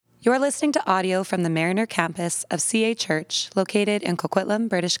You're listening to audio from the Mariner campus of CA Church, located in Coquitlam,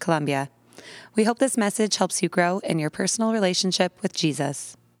 British Columbia. We hope this message helps you grow in your personal relationship with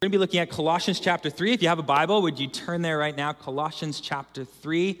Jesus. We're going to be looking at Colossians chapter 3. If you have a Bible, would you turn there right now? Colossians chapter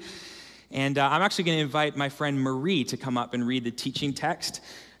 3. And I'm actually going to invite my friend Marie to come up and read the teaching text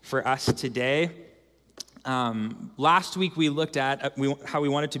for us today. Last week we looked at how we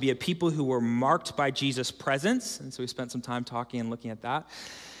wanted to be a people who were marked by Jesus' presence. And so we spent some time talking and looking at that.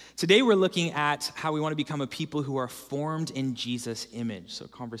 Today we're looking at how we want to become a people who are formed in Jesus' image. So a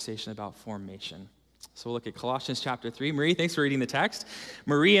conversation about formation. So we'll look at Colossians chapter 3. Marie, thanks for reading the text.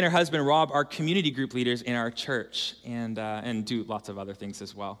 Marie and her husband Rob are community group leaders in our church and do lots of other things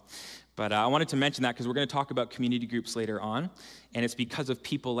as well. But I wanted to mention that because we're going to talk about community groups later on. And it's because of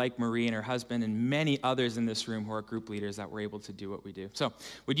people like Marie and her husband and many others in this room who are group leaders that we're able to do what we do. So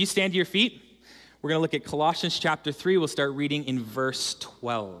would you stand to your feet? We're going to look at Colossians chapter 3. We'll start reading in verse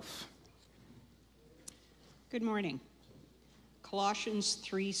 12. Good morning. Colossians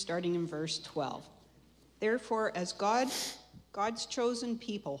 3, starting in verse 12. Therefore, as God's chosen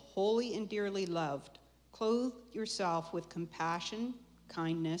people, holy and dearly loved, clothe yourself with compassion,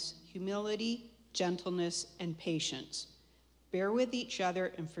 kindness, humility, gentleness, and patience. Bear with each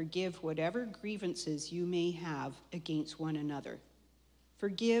other and forgive whatever grievances you may have against one another.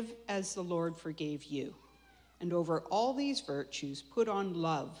 Forgive as the Lord forgave you. And over all these virtues, put on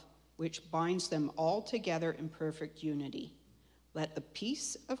love, which binds them all together in perfect unity. Let the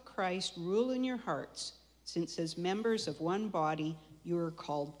peace of Christ rule in your hearts, since as members of one body you are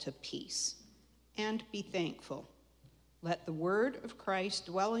called to peace. And be thankful. Let the word of Christ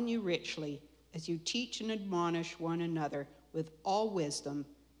dwell in you richly, as you teach and admonish one another with all wisdom,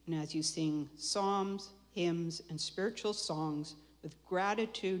 and as you sing psalms, hymns, and spiritual songs with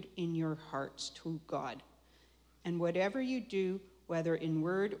gratitude in your hearts to God. And whatever you do, whether in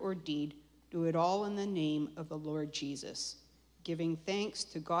word or deed, do it all in the name of the Lord Jesus, giving thanks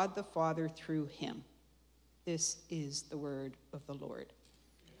to God the Father through him. This is the word of the Lord.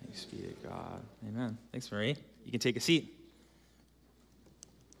 Thanks be to God. Amen. Thanks, Marie. You can take a seat.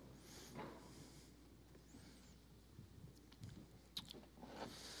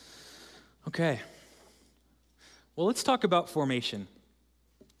 Okay. Well, let's talk about formation.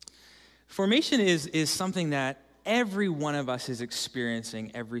 Formation is something that every one of us is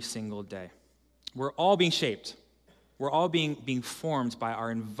experiencing every single day. We're all being shaped. We're all being formed by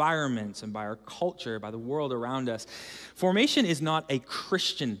our environments and by our culture, by the world around us. Formation is not a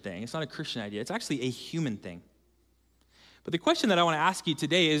Christian thing. It's not a Christian idea. It's actually a human thing. But the question that I want to ask you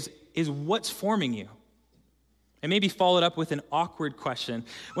today is what's forming you? And maybe follow it up with an awkward question.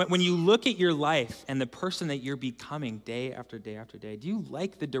 When you look at your life and the person that you're becoming day after day after day, do you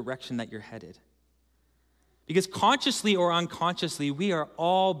like the direction that you're headed? Because consciously or unconsciously, we are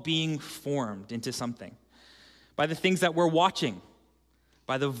all being formed into something. By the things that we're watching,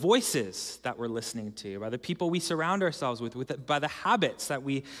 by the voices that we're listening to, by the people we surround ourselves with by the habits that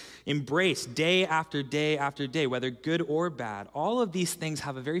we embrace day after day after day, whether good or bad. All of these things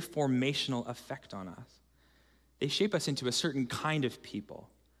have a very formational effect on us. They shape us into a certain kind of people.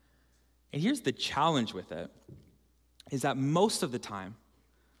 And here's the challenge with it, is that most of the time,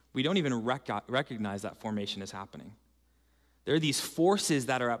 we don't even recognize that formation is happening. There are these forces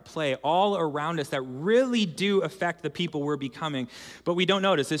that are at play all around us that really do affect the people we're becoming, but we don't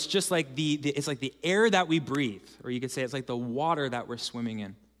notice. It's just like it's like the air that we breathe, or you could say it's like the water that we're swimming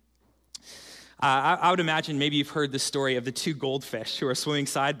in. I would imagine maybe you've heard the story of the two goldfish who are swimming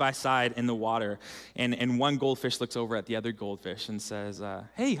side by side in the water, and one goldfish looks over at the other goldfish and says,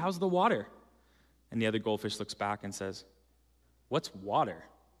 "Hey, how's the water?" And the other goldfish looks back and says, "What's water?"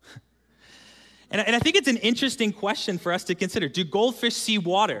 And I think it's an interesting question for us to consider. Do goldfish see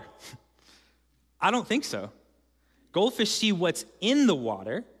water? I don't think so. Goldfish see what's in the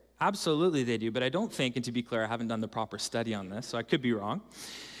water. Absolutely they do, but I don't think, and to be clear, I haven't done the proper study on this, so I could be wrong.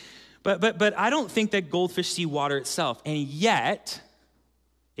 But I don't think that goldfish see water itself, and yet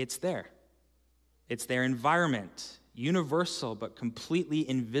it's there. It's their environment, universal but completely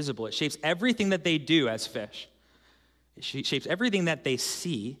invisible. It shapes everything that they do as fish. It shapes everything that they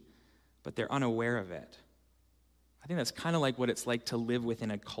see, but they're unaware of it. I think that's kind of like what it's like to live within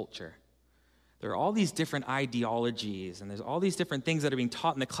a culture. There are all these different ideologies, and there's all these different things that are being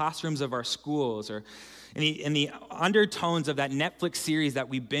taught in the classrooms of our schools, or in the undertones of that Netflix series that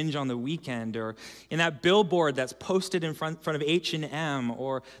we binge on the weekend, or in that billboard that's posted in front of H&M,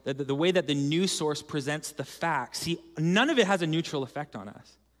 or the way that the news source presents the facts. See, none of it has a neutral effect on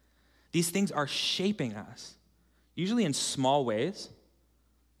us. These things are shaping us, usually in small ways,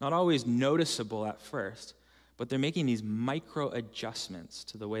 not always noticeable at first, but they're making these micro adjustments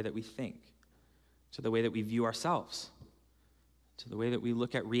to the way that we think, to the way that we view ourselves, to the way that we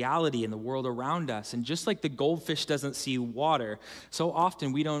look at reality and the world around us. And just like the goldfish doesn't see water, so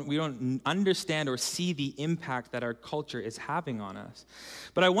often we don't understand or see the impact that our culture is having on us.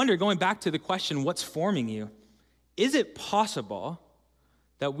 But I wonder, going back to the question, what's forming you? Is it possible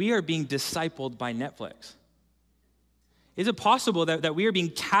that we are being discipled by Netflix? Is it possible that we are being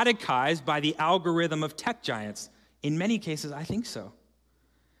catechized by the algorithm of tech giants? In many cases, I think so.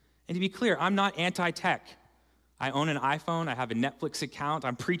 And to be clear, I'm not anti-tech. I own an iPhone, I have a Netflix account,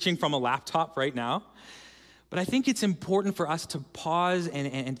 I'm preaching from a laptop right now. But I think it's important for us to pause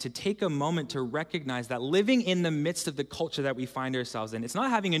and to take a moment to recognize that living in the midst of the culture that we find ourselves in, it's not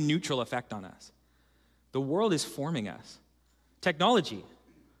having a neutral effect on us. The world is forming us. Technology,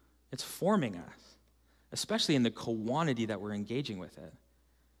 it's forming us, especially in the quantity that we're engaging with it.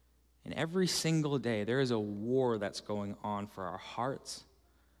 And every single day, there is a war that's going on for our hearts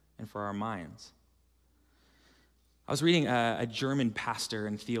and for our minds. I was reading a German pastor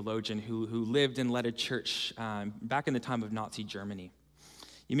and theologian who lived and led a church back in the time of Nazi Germany.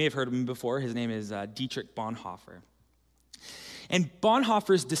 You may have heard of him before. His name is Dietrich Bonhoeffer. And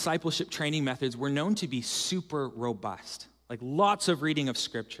Bonhoeffer's discipleship training methods were known to be super robust. Like lots of reading of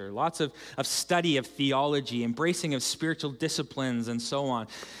scripture, lots of study of theology, embracing of spiritual disciplines, and so on.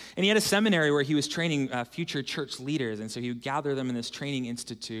 And he had a seminary where he was training future church leaders, and so he would gather them in this training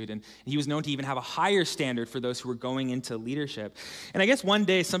institute, and he was known to even have a higher standard for those who were going into leadership. And I guess one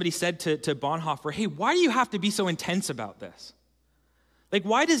day somebody said to Bonhoeffer, hey, why do you have to be so intense about this? Like,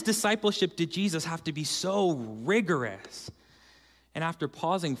 why does discipleship to Jesus have to be so rigorous? And after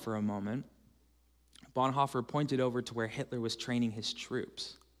pausing for a moment, Bonhoeffer pointed over to where Hitler was training his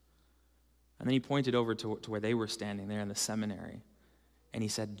troops. And then he pointed over to where they were standing there in the seminary. And he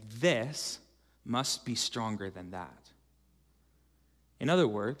said, this must be stronger than that. In other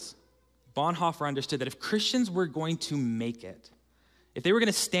words, Bonhoeffer understood that if Christians were going to make it, if they were going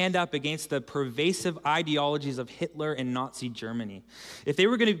to stand up against the pervasive ideologies of Hitler and Nazi Germany, if they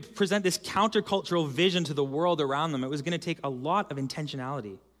were going to present this countercultural vision to the world around them, it was going to take a lot of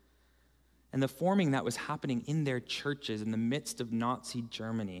intentionality. And the forming that was happening in their churches in the midst of Nazi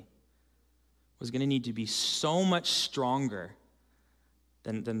Germany was going to need to be so much stronger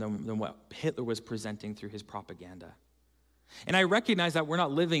than what Hitler was presenting through his propaganda. And I recognize that we're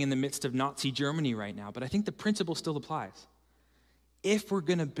not living in the midst of Nazi Germany right now, but I think the principle still applies. If we're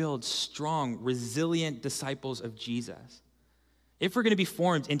going to build strong, resilient disciples of Jesus, if we're going to be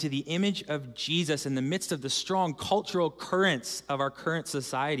formed into the image of Jesus in the midst of the strong cultural currents of our current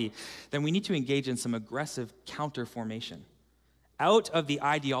society, then we need to engage in some aggressive counter-formation out of the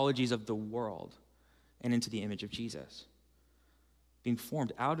ideologies of the world and into the image of Jesus. Being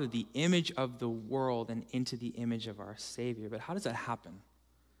formed out of the image of the world and into the image of our Savior. But how does that happen?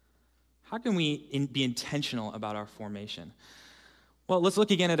 How can we be intentional about our formation? Well, let's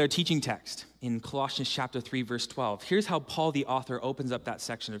look again at our teaching text in Colossians chapter 3, verse 12. Here's how Paul, the author, opens up that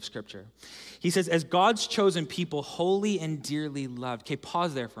section of Scripture. He says, as God's chosen people, holy and dearly loved. Okay,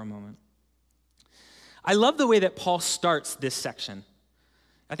 pause there for a moment. I love the way that Paul starts this section.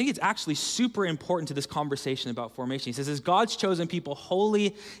 I think it's actually super important to this conversation about formation. He says, as God's chosen people,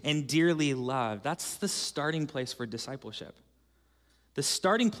 holy and dearly loved. That's the starting place for discipleship. The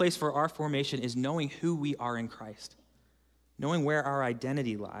starting place for our formation is knowing who we are in Christ. Knowing where our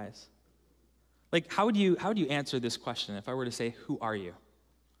identity lies. Like, how would you answer this question if I were to say, who are you?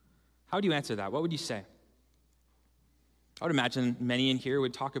 How would you answer that? What would you say? I would imagine many in here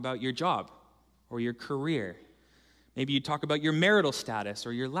would talk about your job or your career. Maybe you'd talk about your marital status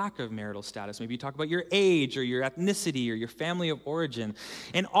or your lack of marital status. Maybe you talk about your age or your ethnicity or your family of origin.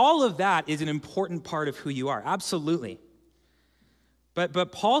 And all of that is an important part of who you are, absolutely.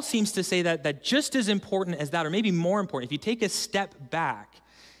 But Paul seems to say that just as important as that, or maybe more important, if you take a step back,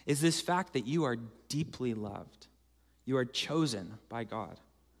 is this fact that you are deeply loved. You are chosen by God.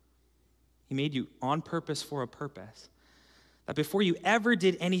 He made you on purpose for a purpose. That before you ever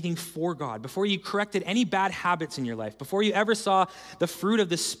did anything for God, before you corrected any bad habits in your life, before you ever saw the fruit of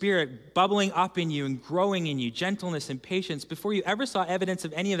the Spirit bubbling up in you and growing in you, gentleness and patience, before you ever saw evidence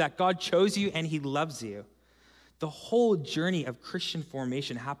of any of that, God chose you and He loves you. The whole journey of Christian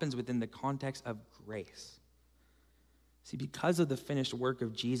formation happens within the context of grace. See, because of the finished work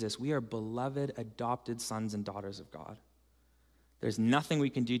of Jesus, we are beloved, adopted sons and daughters of God. There's nothing we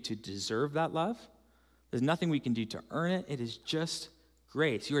can do to deserve that love. There's nothing we can do to earn it. It is just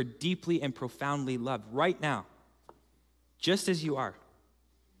grace. You are deeply and profoundly loved right now, just as you are.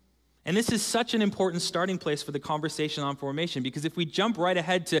 And this is such an important starting place for the conversation on formation, because if we jump right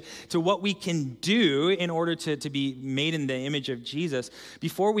ahead to what we can do in order to be made in the image of Jesus,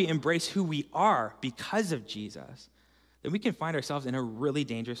 before we embrace who we are because of Jesus, then we can find ourselves in a really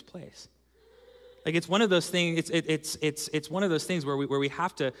dangerous place. Like, it's one of those things. It's one of those things where we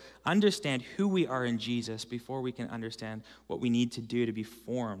have to understand who we are in Jesus before we can understand what we need to do to be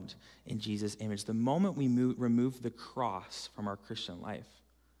formed in Jesus' image. The moment we remove the cross from our Christian life,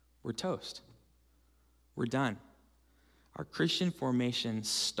 we're toast. We're done. Our Christian formation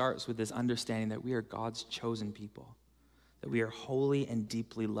starts with this understanding that we are God's chosen people, that we are holy and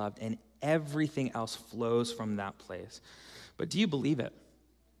deeply loved, and everything else flows from that place. But do you believe it?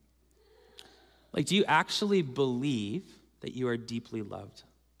 Like, do you actually believe that you are deeply loved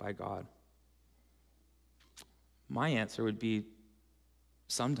by God? My answer would be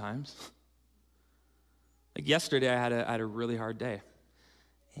sometimes. Like, yesterday, I had a really hard day.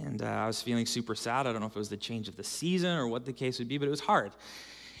 And I was feeling super sad. I don't know if it was the change of the season or what the case would be, but it was hard.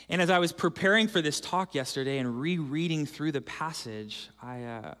 And as I was preparing for this talk yesterday and rereading through the passage,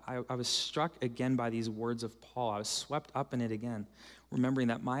 I was struck again by these words of Paul. I was swept up in it again, remembering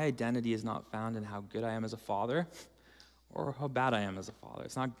that my identity is not found in how good I am as a father or how bad I am as a father.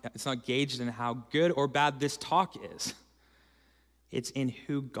 It's not gauged in how good or bad this talk is. It's in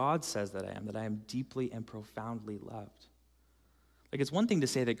who God says that I am deeply and profoundly loved. Like, it's one thing to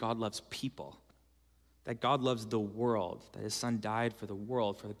say that God loves people, that God loves the world, that his son died for the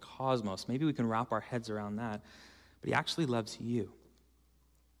world, for the cosmos. Maybe we can wrap our heads around that. But he actually loves you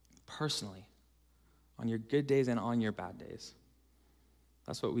personally, on your good days and on your bad days.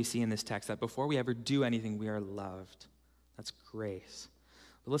 That's what we see in this text, that before we ever do anything, we are loved. That's grace.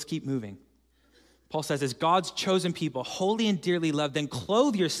 But let's keep moving. Paul says, as God's chosen people, holy and dearly loved, then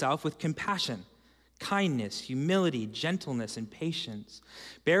clothe yourself with compassion, kindness, humility, gentleness, and patience.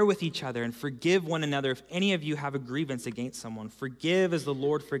 Bear with each other and forgive one another if any of you have a grievance against someone. Forgive as the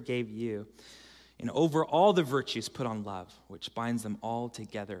Lord forgave you. And over all the virtues, put on love, which binds them all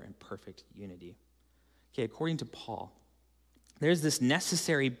together in perfect unity. Okay, according to Paul, there's this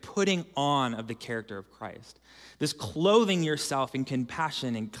necessary putting on of the character of Christ, this clothing yourself in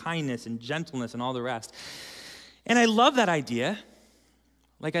compassion and kindness and gentleness and all the rest. And I love that idea.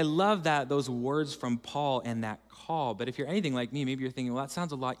 Like, I love those words from Paul and that call. But if you're anything like me, maybe you're thinking, well, that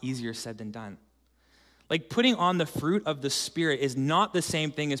sounds a lot easier said than done. Like, putting on the fruit of the Spirit is not the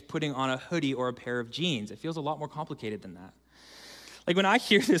same thing as putting on a hoodie or a pair of jeans. It feels a lot more complicated than that. Like, when I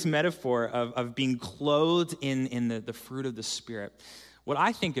hear this metaphor of being clothed in the fruit of the Spirit, what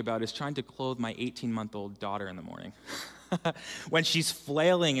I think about is trying to clothe my 18-month-old daughter in the morning. When she's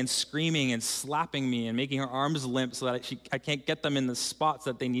flailing and screaming and slapping me and making her arms limp so that I can't get them in the spots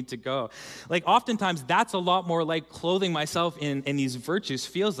that they need to go. Like, oftentimes, that's a lot more like clothing myself in these virtues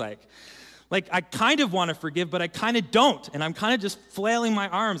feels like. Like, I kind of want to forgive, but I kind of don't. And I'm kind of just flailing my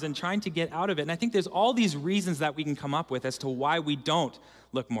arms and trying to get out of it. And I think there's all these reasons that we can come up with as to why we don't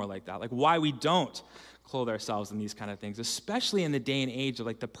look more like that. Like, why we don't clothe ourselves in these kind of things, especially in the day and age of,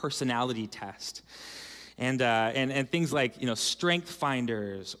 like, the personality test. And things like, strength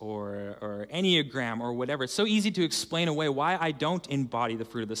finders or Enneagram or whatever. It's so easy to explain away why I don't embody the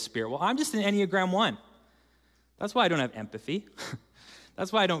fruit of the Spirit. Well, I'm just an Enneagram 1. That's why I don't have empathy.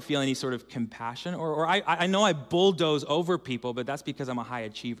 That's why I don't feel any sort of compassion. Or I know I bulldoze over people, but that's because I'm a high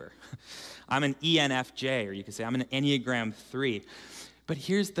achiever. I'm an ENFJ, or you could say I'm an Enneagram 3. But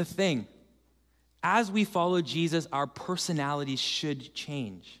here's the thing. As we follow Jesus, our personalities should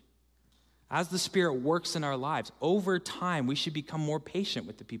change. As the Spirit works in our lives, over time, we should become more patient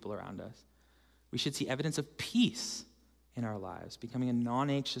with the people around us. We should see evidence of peace in our lives, becoming a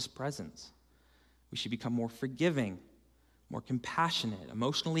non-anxious presence. We should become more forgiving, more compassionate,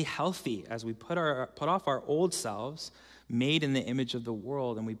 emotionally healthy as we put off our old selves, made in the image of the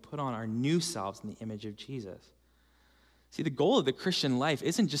world, and we put on our new selves in the image of Jesus. See, the goal of the Christian life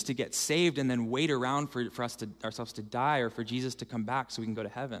isn't just to get saved and then wait around for ourselves to die or for Jesus to come back so we can go to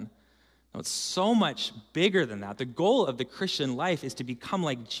heaven. No, it's so much bigger than that. The goal of the Christian life is to become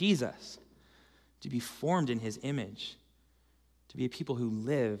like Jesus, to be formed in his image, to be a people who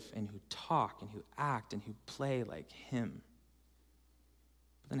live and who talk and who act and who play like him.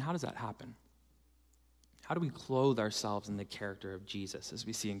 But then how does that happen? How do we clothe ourselves in the character of Jesus, as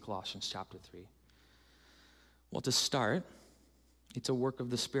we see in Colossians chapter 3? Well, to start, it's a work of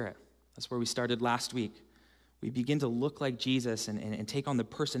the Spirit. That's where we started last week. We begin to look like Jesus and take on the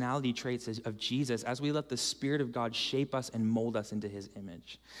personality traits of Jesus as we let the Spirit of God shape us and mold us into his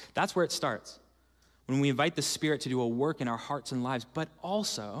image. That's where it starts, when we invite the Spirit to do a work in our hearts and lives. But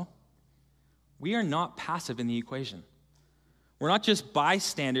also, we are not passive in the equation. We're not just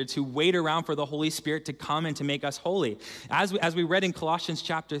bystanders who wait around for the Holy Spirit to come and to make us holy. As we read in Colossians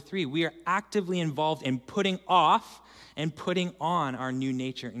chapter 3, we are actively involved in putting off and putting on our new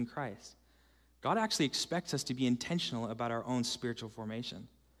nature in Christ. God actually expects us to be intentional about our own spiritual formation,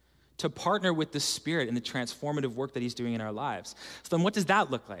 to partner with the Spirit in the transformative work that he's doing in our lives. So then what does that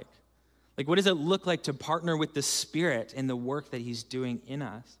look like? Like, what does it look like to partner with the Spirit in the work that he's doing in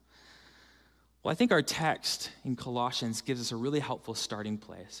us? Well, I think our text in Colossians gives us a really helpful starting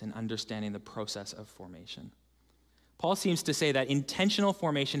place in understanding the process of formation. Paul seems to say that intentional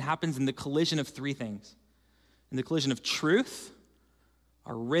formation happens in the collision of three things: in the collision of truth,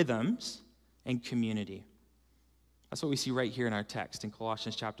 our rhythms, and community. That's what we see right here in our text in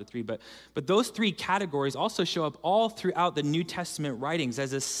Colossians chapter 3. But those three categories also show up all throughout the New Testament writings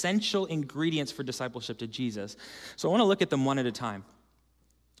as essential ingredients for discipleship to Jesus. So I want to look at them one at a time.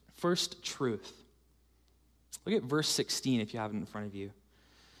 First, truth. Look at verse 16 if you have it in front of you.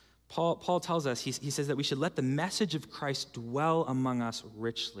 Paul tells us, he says that we should let the message of Christ dwell among us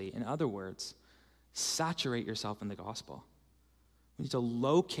richly. In other words, saturate yourself in the gospel. We need to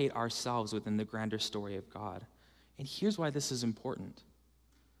locate ourselves within the grander story of God. And here's why this is important.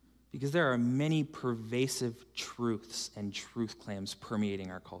 Because there are many pervasive truths and truth claims permeating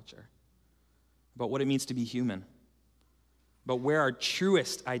our culture about what it means to be human, about where our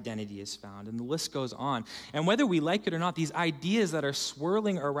truest identity is found, and the list goes on. And whether we like it or not, these ideas that are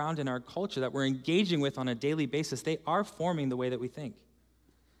swirling around in our culture that we're engaging with on a daily basis, they are forming the way that we think.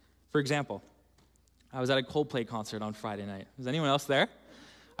 For example, I was at a Coldplay concert on Friday night. Was anyone else there?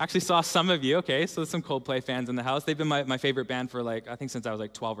 I actually saw some of you. Okay, so there's some Coldplay fans in the house. They've been my favorite band for I think since I was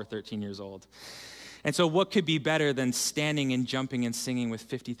 12 or 13 years old. And so what could be better than standing and jumping and singing with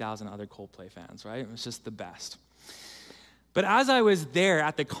 50,000 other Coldplay fans, right? It was just the best. But as I was there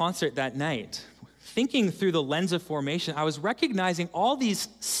at the concert that night, thinking through the lens of formation, I was recognizing all these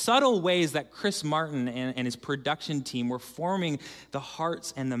subtle ways that Chris Martin and his production team were forming the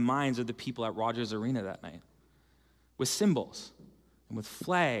hearts and the minds of the people at Rogers Arena that night, with symbols and with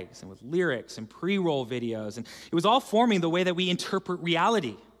flags and with lyrics and pre-roll videos. And it was all forming the way that we interpret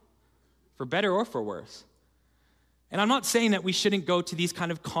reality, for better or for worse. And I'm not saying that we shouldn't go to these kind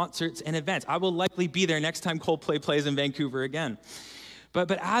of concerts and events. I will likely be there next time Coldplay plays in Vancouver again.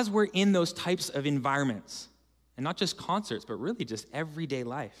 But as we're in those types of environments, and not just concerts, but really just everyday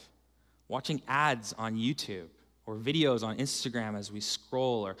life, watching ads on YouTube or videos on Instagram as we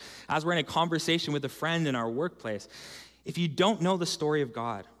scroll, or as we're in a conversation with a friend in our workplace, if you don't know the story of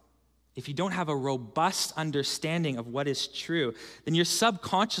God, if you don't have a robust understanding of what is true, then you're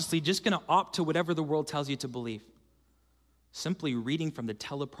subconsciously just going to opt to whatever the world tells you to believe, simply reading from the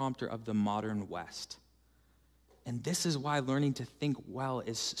teleprompter of the modern West. And this is why learning to think well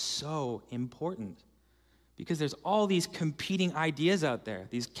is so important, because there's all these competing ideas out there,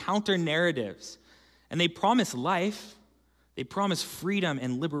 these counter narratives, and they promise life, they promise freedom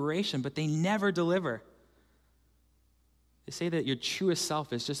and liberation, but they never deliver. They say that your truest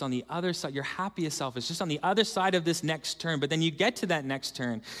self is just on the other side, your happiest self is just on the other side of this next turn, but then you get to that next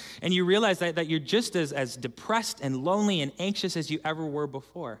turn, and you realize that you're just as depressed and lonely and anxious as you ever were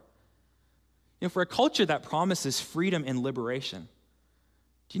before. You know, for a culture that promises freedom and liberation,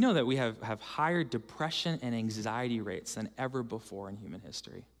 do you know that we have higher depression and anxiety rates than ever before in human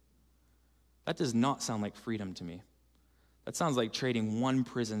history? That does not sound like freedom to me. That sounds like trading one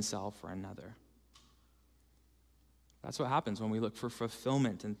prison cell for another. That's what happens when we look for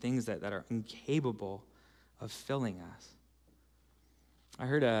fulfillment and things that are incapable of filling us. I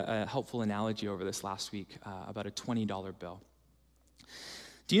heard a helpful analogy over this last week about a $20 bill.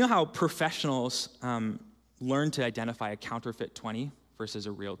 Do you know how professionals learn to identify a counterfeit 20 versus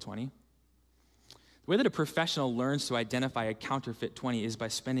a real 20? The way that a professional learns to identify a counterfeit 20 is by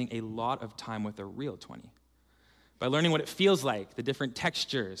spending a lot of time with a real 20. By learning what it feels like, the different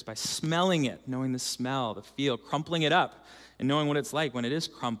textures, by smelling it, knowing the smell, the feel, crumpling it up, and knowing what it's like when it is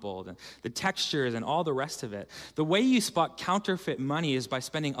crumpled, and the textures and all the rest of it. The way you spot counterfeit money is by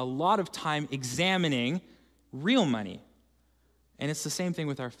spending a lot of time examining real money. And it's the same thing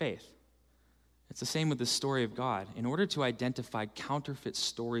with our faith. It's the same with the story of God. In order to identify counterfeit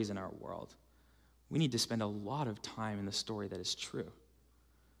stories in our world, we need to spend a lot of time in the story that is true.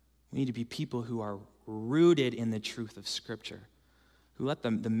 We need to be people who are rooted in the truth of Scripture, who let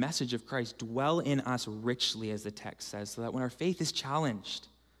the message of Christ dwell in us richly, as the text says, so that when our faith is challenged,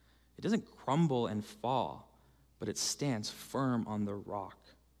 it doesn't crumble and fall, but it stands firm on the rock.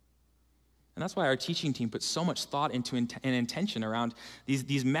 And that's why our teaching team puts so much thought into and intention around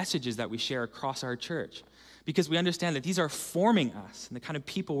these messages that we share across our church. because we understand that these are forming us and the kind of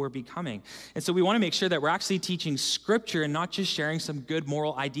people we're becoming. And so we want to make sure that we're actually teaching Scripture and not just sharing some good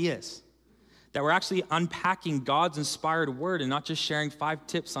moral ideas, that we're actually unpacking God's inspired word and not just sharing 5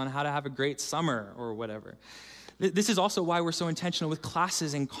 tips on how to have a great summer or whatever. This is also why we're so intentional with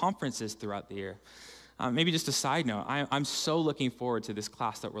classes and conferences throughout the year. Maybe just a side note, I'm so looking forward to this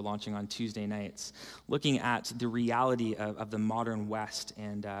class that we're launching on Tuesday nights, looking at the reality of the modern West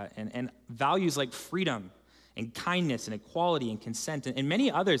and values like freedom and kindness and equality and consent and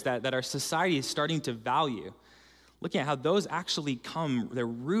many others that our society is starting to value, looking at how those actually they're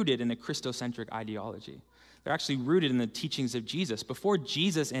rooted in a Christocentric ideology. They're actually rooted in the teachings of Jesus. Before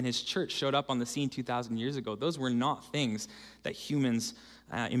Jesus and his church showed up on the scene 2,000 years ago, those were not things that humans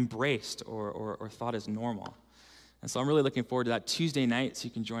embraced or thought as normal. And so I'm really looking forward to that Tuesday night, so you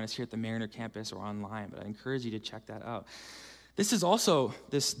can join us here at the Mariner campus or online, but I encourage you to check that out. This is also,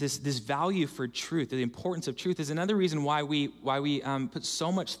 this value for truth, the importance of truth, is another reason why we put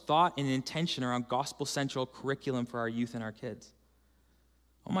so much thought and intention around gospel-central curriculum for our youth and our kids.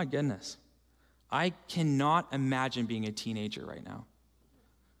 Oh my goodness. I cannot imagine being a teenager right now.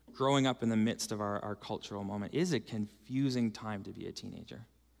 Growing up in the midst of our cultural moment is a confusing time to be a teenager.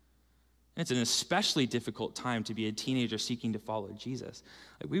 And it's an especially difficult time to be a teenager seeking to follow Jesus.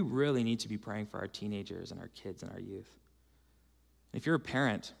 We really need to be praying for our teenagers and our kids and our youth. If you're a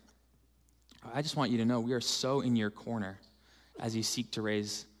parent, I just want you to know we are so in your corner as you seek to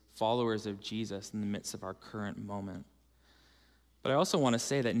raise followers of Jesus in the midst of our current moment. But I also want to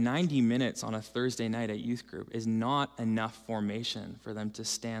say that 90 minutes on a Thursday night at youth group is not enough formation for them to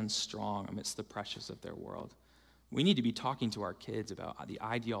stand strong amidst the pressures of their world. We need to be talking to our kids about the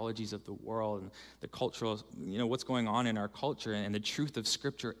ideologies of the world and the cultural, what's going on in our culture and the truth of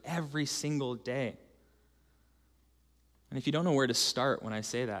Scripture every single day. And if you don't know where to start when I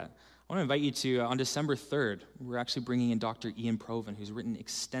say that, I want to invite you to, on December 3rd, we're actually bringing in Dr. Ian Provan, who's written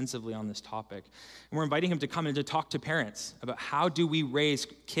extensively on this topic. And we're inviting him to come and to talk to parents about how do we raise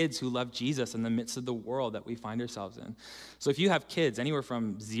kids who love Jesus in the midst of the world that we find ourselves in. So if you have kids anywhere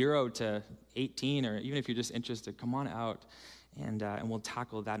from 0 to 18, or even if you're just interested, come on out and we'll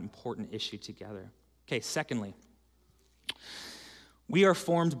tackle that important issue together. Okay, secondly, we are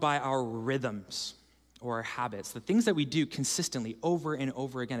formed by our rhythms, or our habits, the things that we do consistently over and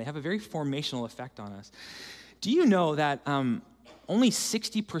over again. They have a very formational effect on us. Do you know that only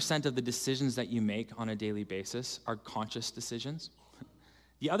 60% of the decisions that you make on a daily basis are conscious decisions?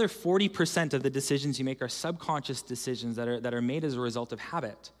 The other 40% of the decisions you make are subconscious decisions that are made as a result of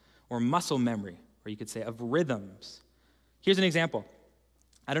habit or muscle memory, or you could say of rhythms. Here's an example.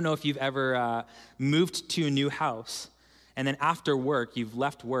 I don't know if you've ever moved to a new house, and then after work, you've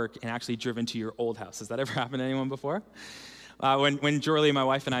left work and actually driven to your old house. Has that ever happened to anyone before? When Jorlie, my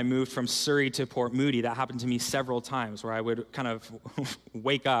wife, and I moved from Surrey to Port Moody, that happened to me several times where I would kind of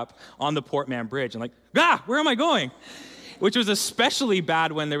wake up on the Portman Bridge and where am I going? Which was especially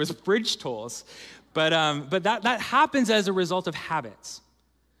bad when there was bridge tolls. But that happens as a result of habits.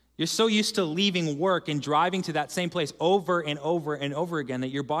 You're so used to leaving work and driving to that same place over and over and over again that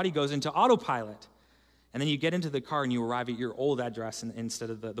your body goes into autopilot. And then you get into the car and you arrive at your old address instead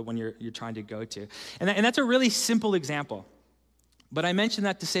of the one you're trying to go to. And that's a really simple example. But I mention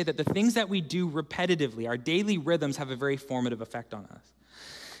that to say that the things that we do repetitively, our daily rhythms, have a very formative effect on us.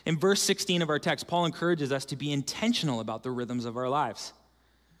 In verse 16 of our text, Paul encourages us to be intentional about the rhythms of our lives.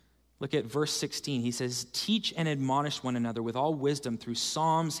 Look at verse 16. He says, "Teach and admonish one another with all wisdom through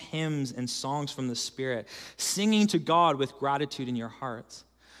psalms, hymns, and songs from the Spirit, singing to God with gratitude in your hearts."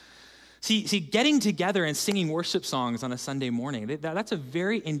 See, getting together and singing worship songs on a Sunday morning, that's a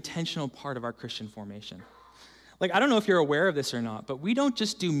very intentional part of our Christian formation. I don't know if you're aware of this or not, but we don't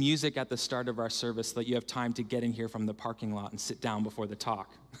just do music at the start of our service so that you have time to get in here from the parking lot and sit down before the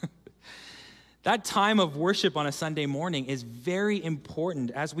talk. That time of worship on a Sunday morning is very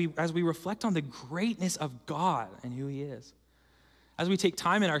important as we reflect on the greatness of God and who He is. As we take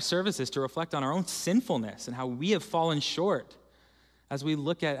time in our services to reflect on our own sinfulness and how we have fallen short. As we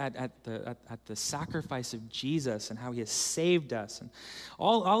look at the sacrifice of Jesus and how He has saved us, and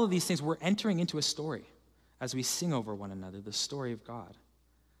all of these things, we're entering into a story as we sing over one another, the story of God.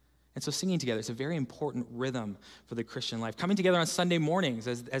 And so singing together is a very important rhythm for the Christian life. Coming together on Sunday mornings,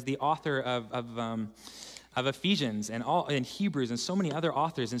 as the author of Ephesians and Hebrews and so many other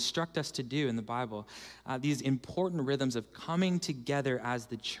authors instruct us to do in the Bible, these important rhythms of coming together as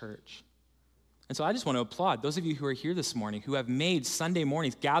the church. And so I just want to applaud those of you who are here this morning who have made Sunday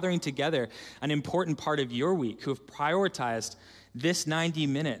mornings, gathering together, an important part of your week, who have prioritized this 90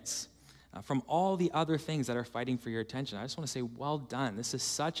 minutes from all the other things that are fighting for your attention. I just want to say, well done. This is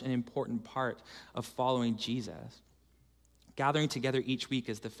such an important part of following Jesus. Gathering together each week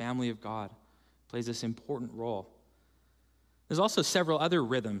as the family of God plays this important role. There's also several other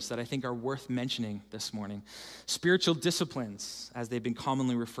rhythms that I think are worth mentioning this morning. Spiritual disciplines, as they've been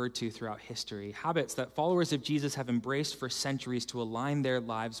commonly referred to throughout history. Habits that followers of Jesus have embraced for centuries to align their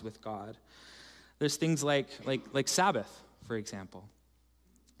lives with God. There's things like Sabbath, for example.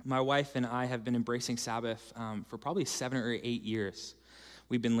 My wife and I have been embracing Sabbath for probably 7 or 8 years.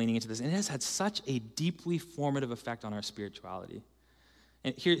 We've been leaning into this, and it has had such a deeply formative effect on our spirituality.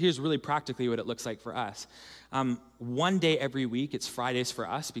 And here's really practically what it looks like for us. One day every week, it's Fridays for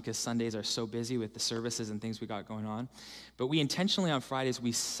us because Sundays are so busy with the services and things we got going on. But we intentionally on Fridays,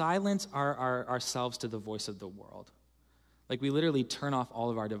 we silence ourselves to the voice of the world. Like we literally turn off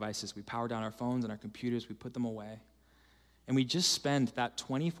all of our devices. We power down our phones and our computers. We put them away. And we just spend that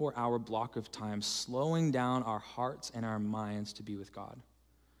 24-hour block of time slowing down our hearts and our minds to be with God.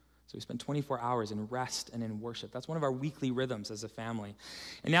 So we spend 24 hours in rest and in worship. That's one of our weekly rhythms as a family.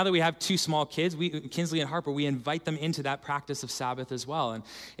 And now that we have 2 small kids, Kinsley and Harper, we invite them into that practice of Sabbath as well. And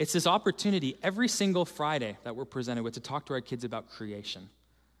it's this opportunity every single Friday that we're presented with to talk to our kids about creation,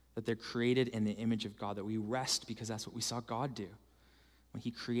 that they're created in the image of God, that we rest because that's what we saw God do when he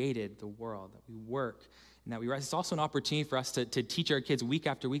created the world, that we work and that we rest. It's also an opportunity for us to teach our kids week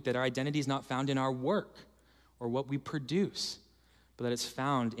after week that our identity is not found in our work or what we produce, but that it's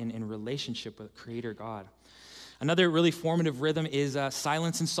found in relationship with Creator God. Another really formative rhythm is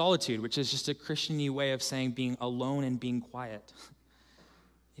silence and solitude, which is just a Christian-y way of saying being alone and being quiet.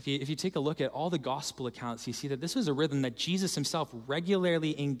 If you take a look at all the gospel accounts, you see that this was a rhythm that Jesus himself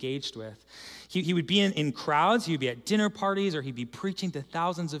regularly engaged with. He would be in crowds, he would be at dinner parties, or he'd be preaching to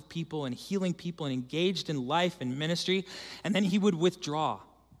thousands of people and healing people and engaged in life and ministry, and then he would withdraw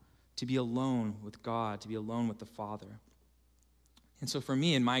to be alone with God, to be alone with the Father. And so for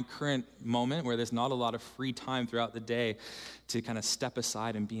me, in my current moment where there's not a lot of free time throughout the day to kind of step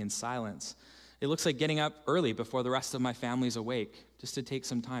aside and be in silence, it looks like getting up early before the rest of my family's awake, just to take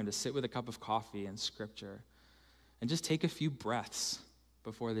some time to sit with a cup of coffee and scripture and just take a few breaths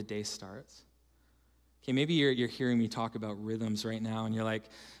before the day starts. Okay, maybe you're hearing me talk about rhythms right now and you're like,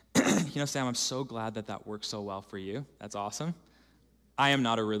 Sam, I'm so glad that works so well for you. That's awesome. I am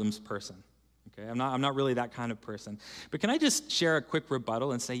not a rhythms person. Okay, I'm not really that kind of person. But can I just share a quick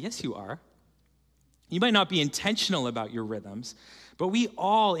rebuttal and say, yes, you are. You might not be intentional about your rhythms, but we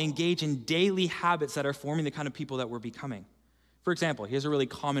all engage in daily habits that are forming the kind of people that we're becoming. For example, here's a really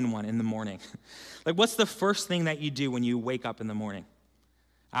common one in the morning. Like, what's the first thing that you do when you wake up in the morning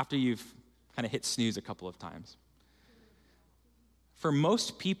after you've kind of hit snooze a couple of times? For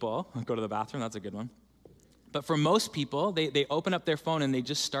most people, go to the bathroom, that's a good one. But for most people, they open up their phone and they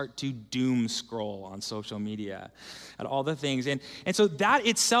just start to doom scroll on social media at all the things. And so that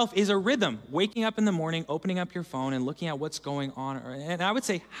itself is a rhythm. Waking up in the morning, opening up your phone and looking at what's going on. And I would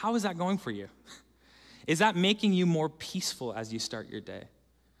say, how is that going for you? Is that making you more peaceful as you start your day?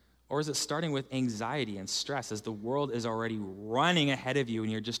 Or is it starting with anxiety and stress as the world is already running ahead of you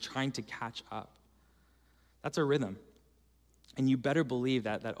and you're just trying to catch up? That's a rhythm. And you better believe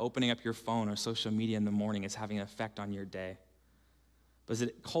that opening up your phone or social media in the morning is having an effect on your day. But is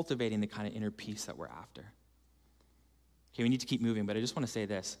it cultivating the kind of inner peace that we're after? Okay, we need to keep moving, but I just want to say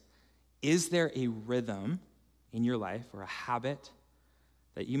this. Is there a rhythm in your life or a habit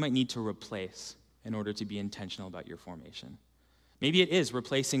that you might need to replace in order to be intentional about your formation? Maybe it is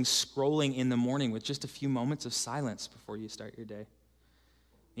replacing scrolling in the morning with just a few moments of silence before you start your day.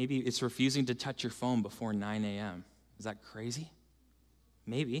 Maybe it's refusing to touch your phone before 9 a.m. Is that crazy?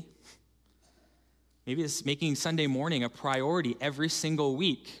 Maybe. Maybe it's making Sunday morning a priority every single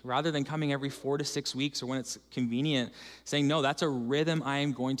week rather than coming every 4 to 6 weeks or when it's convenient, saying, no, that's a rhythm I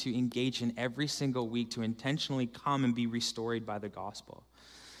am going to engage in every single week to intentionally come and be restored by the gospel.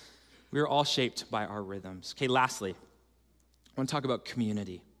 We are all shaped by our rhythms. Okay, lastly, I want to talk about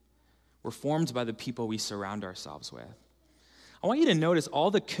community. We're formed by the people we surround ourselves with. I want you to notice all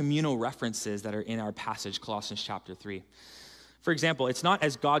the communal references that are in our passage, Colossians chapter 3. For example, it's not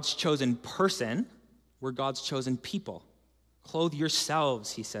as God's chosen person, we're God's chosen people. Clothe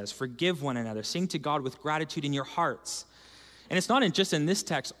yourselves, he says. Forgive one another. Sing to God with gratitude in your hearts. And it's not just in this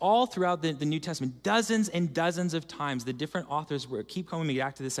text. All throughout the New Testament, dozens and dozens of times, the different authors keep coming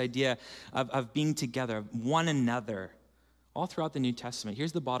back to this idea of being together, of one another. All throughout the New Testament.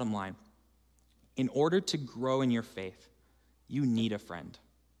 Here's the bottom line. In order to grow in your faith, you need a friend.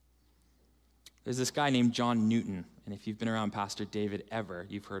 There's this guy named John Newton, and if you've been around Pastor David ever,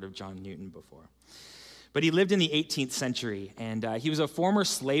 you've heard of John Newton before. But he lived in the 18th century, and he was a former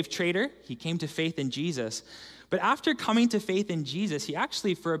slave trader. He came to faith in Jesus. But after coming to faith in Jesus, he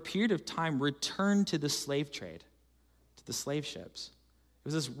actually, for a period of time, returned to the slave trade, to the slave ships. It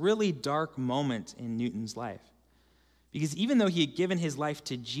was this really dark moment in Newton's life. Because even though he had given his life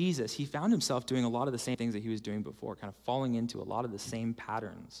to Jesus, he found himself doing a lot of the same things that he was doing before, kind of falling into a lot of the same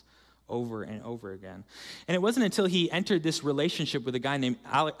patterns over and over again. And it wasn't until he entered this relationship with a guy named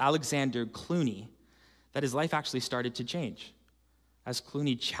Alexander Cluny that his life actually started to change. As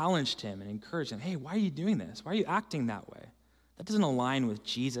Cluny challenged him and encouraged him, hey, why are you doing this? Why are you acting that way? That doesn't align with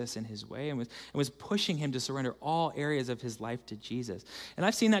Jesus and his way, and was pushing him to surrender all areas of his life to Jesus. And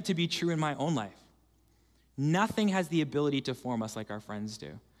I've seen that to be true in my own life. Nothing has the ability to form us like our friends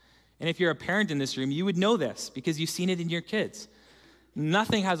do. And if you're a parent in this room, you would know this because you've seen it in your kids.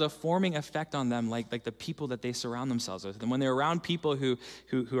 Nothing has a forming effect on them like the people that they surround themselves with. And when they're around people who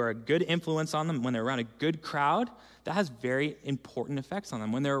are a good influence on them, when they're around a good crowd, that has very important effects on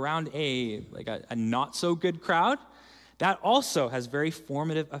them. When they're around a not so good crowd, that also has very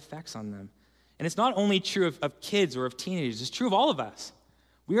formative effects on them. And it's not only true of kids or of teenagers, it's true of all of us.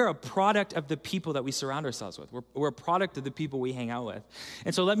 We are a product of the people that we surround ourselves with. We're a product of the people we hang out with.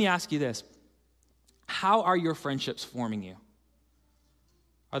 And so let me ask you this. How are your friendships forming you?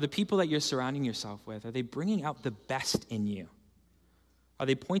 Are the people that you're surrounding yourself with, are they bringing out the best in you? Are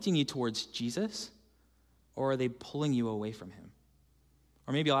they pointing you towards Jesus, or are they pulling you away from him?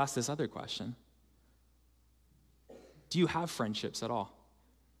 Or maybe I'll ask this other question. Do you have friendships at all?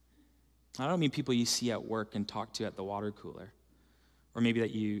 I don't mean people you see at work and talk to at the water cooler, or maybe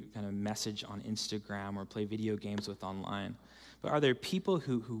that you kind of message on Instagram or play video games with online. But are there people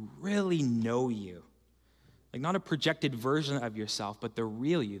who really know you? Like not a projected version of yourself, but the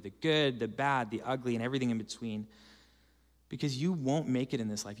real you, the good, the bad, the ugly, and everything in between. Because you won't make it in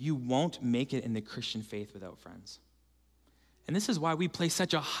this life. You won't make it in the Christian faith without friends. And this is why we place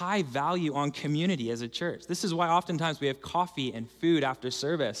such a high value on community as a church. This is why oftentimes we have coffee and food after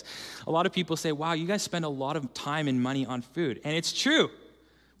service. A lot of people say, wow, you guys spend a lot of time and money on food. And it's true.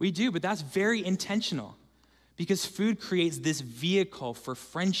 We do, but that's very intentional. Because food creates this vehicle for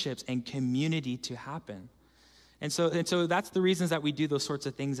friendships and community to happen. And so that's the reasons that we do those sorts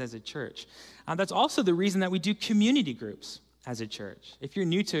of things as a church. That's also the reason that we do community groups as a church. If you're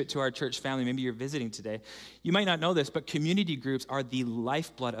new to our church family, maybe you're visiting today, you might not know this, but community groups are the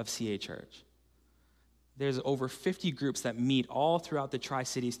lifeblood of CA Church. There's over 50 groups that meet all throughout the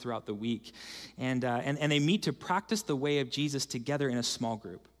Tri-Cities throughout the week. And they meet to practice the way of Jesus together in a small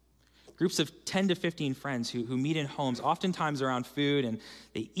group. Groups of 10 to 15 friends who meet in homes, oftentimes around food, and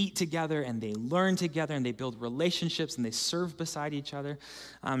they eat together, and they learn together, and they build relationships, and they serve beside each other.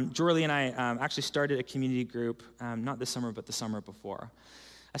 Jorley and I actually started a community group, not this summer, but the summer before.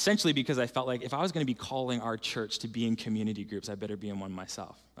 Essentially because I felt like if I was going to be calling our church to be in community groups, I better be in one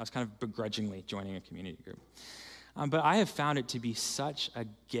myself. I was kind of begrudgingly joining a community group. But I have found it to be such a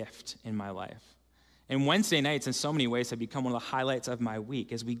gift in my life. And Wednesday nights, in so many ways, have become one of the highlights of my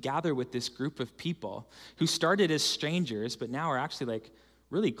week as we gather with this group of people who started as strangers, but now are actually like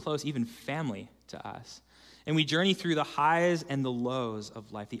really close, even family to us. And we journey through the highs and the lows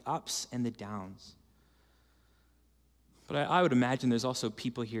of life, the ups and the downs. But I would imagine there's also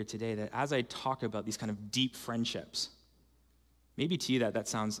people here today that as I talk about these kind of deep friendships, maybe to you that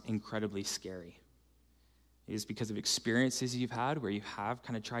sounds incredibly scary. Is because of experiences you've had where you have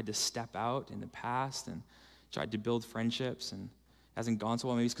kind of tried to step out in the past and tried to build friendships and hasn't gone so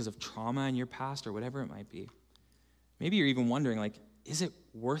well. Maybe it's because of trauma in your past or whatever it might be. Maybe you're even wondering, like, is it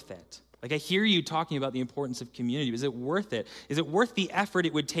worth it? Like, I hear you talking about the importance of community. Is it worth it? Is it worth the effort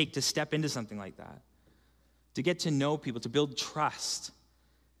it would take to step into something like that? To get to know people, to build trust.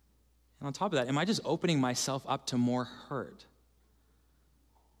 And on top of that, am I just opening myself up to more hurt?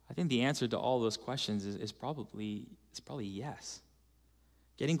 I think the answer to all those questions is probably yes.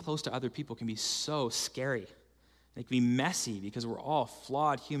 Getting close to other people can be so scary. It can be messy because we're all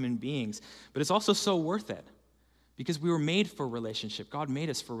flawed human beings, but it's also so worth it because we were made for relationship. God made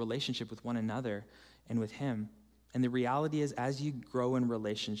us for relationship with one another and with him. And the reality is, as you grow in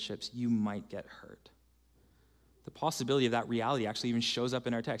relationships, you might get hurt. The possibility of that reality actually even shows up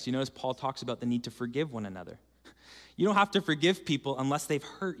in our text. You notice Paul talks about the need to forgive one another. You don't have to forgive people unless they've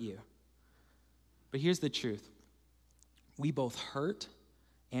hurt you. But here's the truth. We both hurt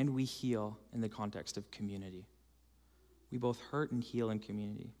and we heal in the context of community. We both hurt and heal in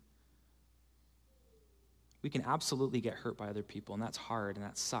community. We can absolutely get hurt by other people, and that's hard, and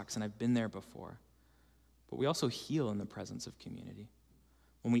that sucks, and I've been there before. But we also heal in the presence of community.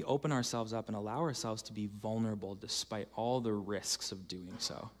 When we open ourselves up and allow ourselves to be vulnerable despite all the risks of doing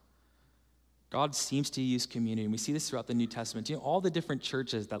so. God seems to use community, and we see this throughout the New Testament. You know, all the different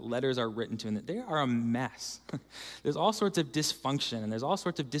churches that letters are written to, and they are a mess. There's all sorts of dysfunction, and there's all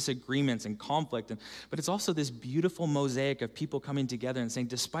sorts of disagreements and conflict, but it's also this beautiful mosaic of people coming together and saying,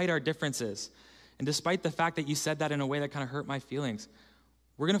 despite our differences, and despite the fact that you said that in a way that kind of hurt my feelings,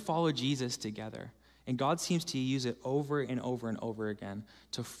 we're going to follow Jesus together. And God seems to use it over and over and over again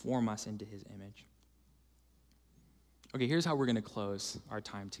to form us into his image. Okay, here's how we're going to close our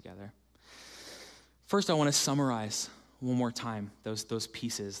time together. First, I want to summarize one more time those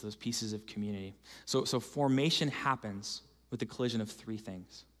pieces of community. So formation happens with the collision of three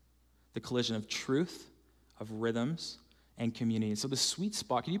things: the collision of truth, of rhythms, and community. So the sweet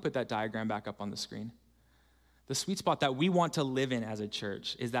spot, can you put that diagram back up on the screen? The sweet spot that we want to live in as a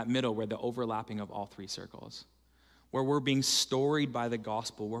church is that middle where the overlapping of all three circles, where we're being storied by the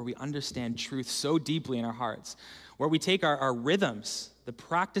gospel, where we understand truth so deeply in our hearts, where we take our rhythms, the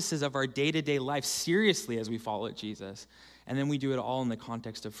practices of our day-to-day life seriously as we follow Jesus, and then we do it all in the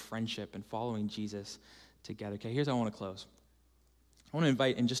context of friendship and following Jesus together. Okay, here's how I want to close. I want to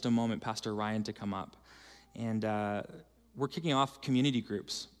invite in just a moment Pastor Ryan to come up, and we're kicking off community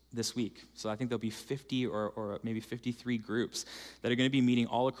groups this week. So I think there'll be 50 or maybe 53 groups that are going to be meeting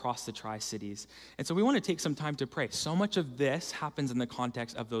all across the Tri-Cities. And so we want to take some time to pray. So much of this happens in the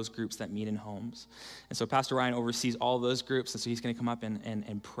context of those groups that meet in homes. And so Pastor Ryan oversees all those groups, and so he's going to come up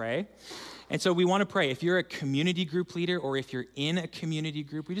and pray. And so we want to pray. If you're a community group leader or if you're in a community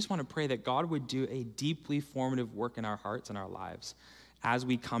group, we just want to pray that God would do a deeply formative work in our hearts and our lives as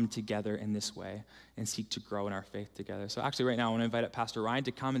we come together in this way and seek to grow in our faith together. So actually right now I want to invite up Pastor Ryan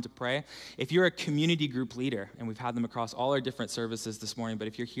to come and to pray. If you're a community group leader, and we've had them across all our different services this morning, but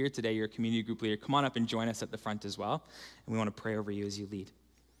if you're here today, you're a community group leader, come on up and join us at the front as well. And we want to pray over you as you lead.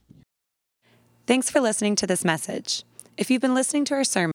 Thanks for listening to this message. If you've been listening to our sermon,